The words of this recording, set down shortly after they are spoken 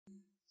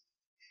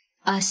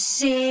A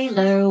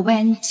sailor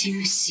went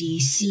to sea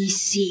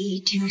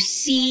to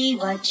see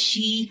what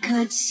she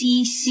could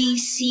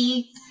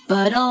see.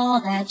 But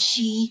all that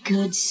she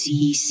could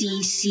see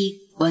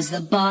was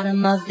the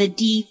bottom of the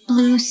deep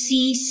blue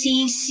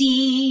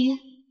sea.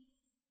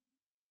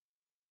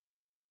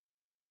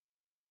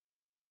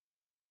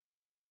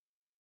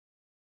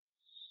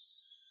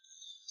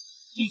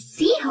 A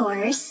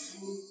seahorse.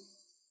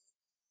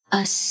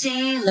 A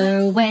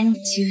sailor went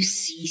to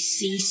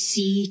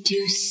sea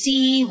to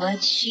see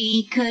what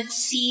she could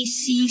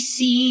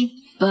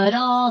see. But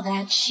all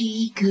that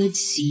she could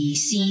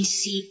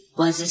see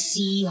was a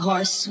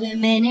seahorse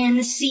swimming in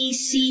the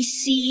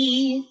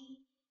sea.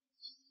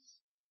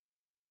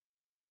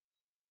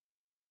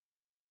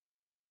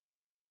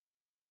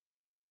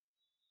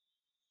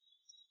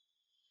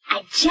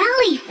 A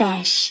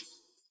jellyfish.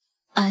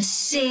 A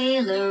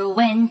sailor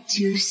went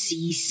to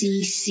sea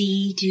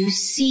to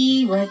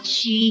see what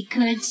she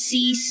could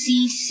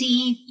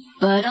see.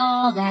 But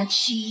all that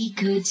she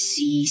could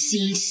see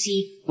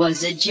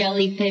was a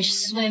jellyfish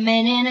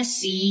swimming in a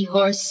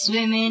seahorse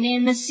swimming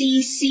in the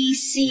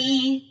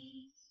sea.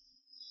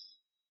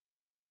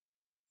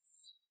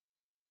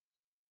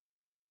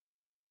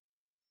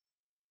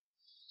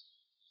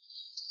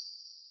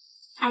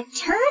 A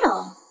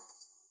turtle.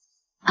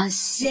 A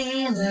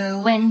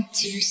sailor went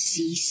to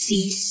sea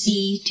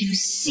to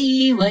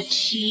see what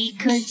she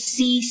could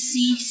see.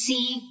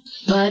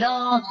 But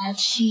all that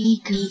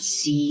she could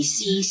see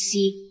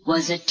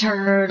was a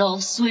turtle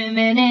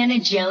swimming and a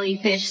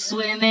jellyfish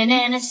swimming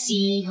and a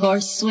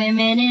seahorse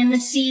swimming in the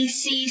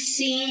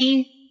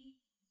sea.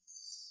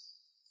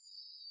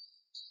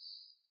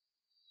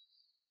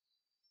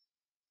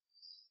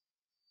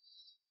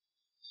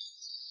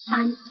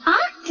 An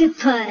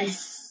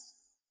octopus.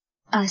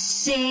 A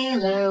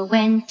sailor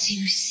went to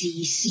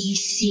sea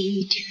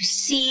to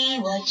see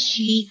what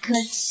she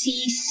could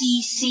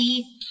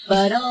see.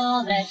 But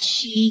all that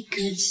she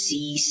could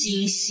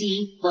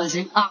see was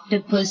an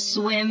octopus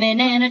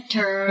swimming and a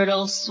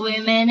turtle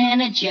swimming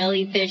and a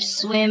jellyfish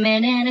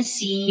swimming and a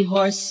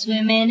seahorse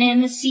swimming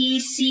in the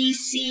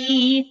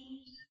sea.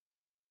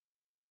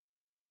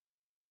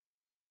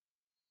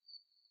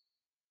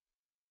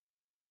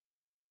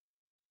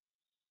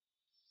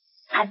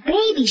 A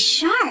baby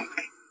shark.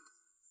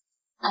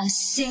 A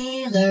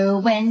sailor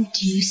went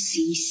to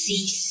sea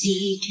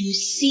to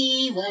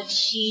see what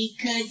she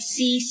could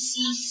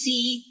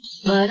see.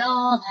 But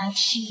all that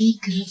she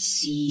could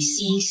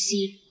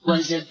see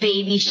was a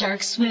baby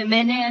shark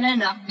swimming and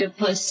an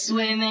octopus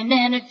swimming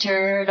and a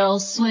turtle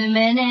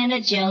swimming and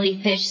a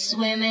jellyfish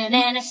swimming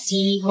and a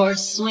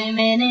seahorse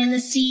swimming in the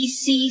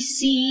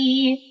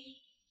sea.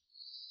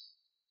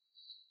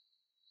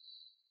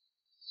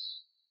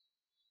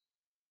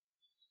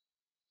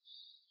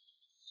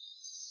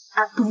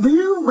 A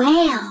blue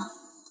whale.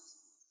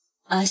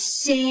 A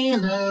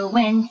sailor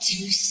went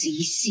to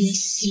sea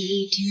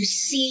to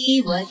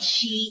see what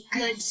she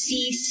could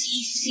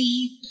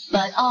see.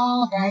 But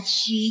all that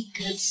she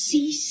could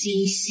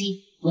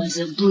see was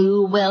a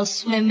blue whale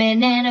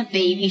swimming and a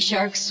baby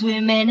shark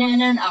swimming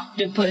and an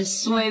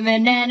octopus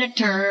swimming and a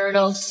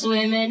turtle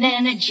swimming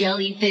and a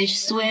jellyfish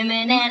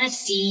swimming and a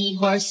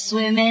seahorse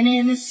swimming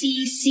in the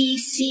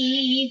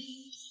sea.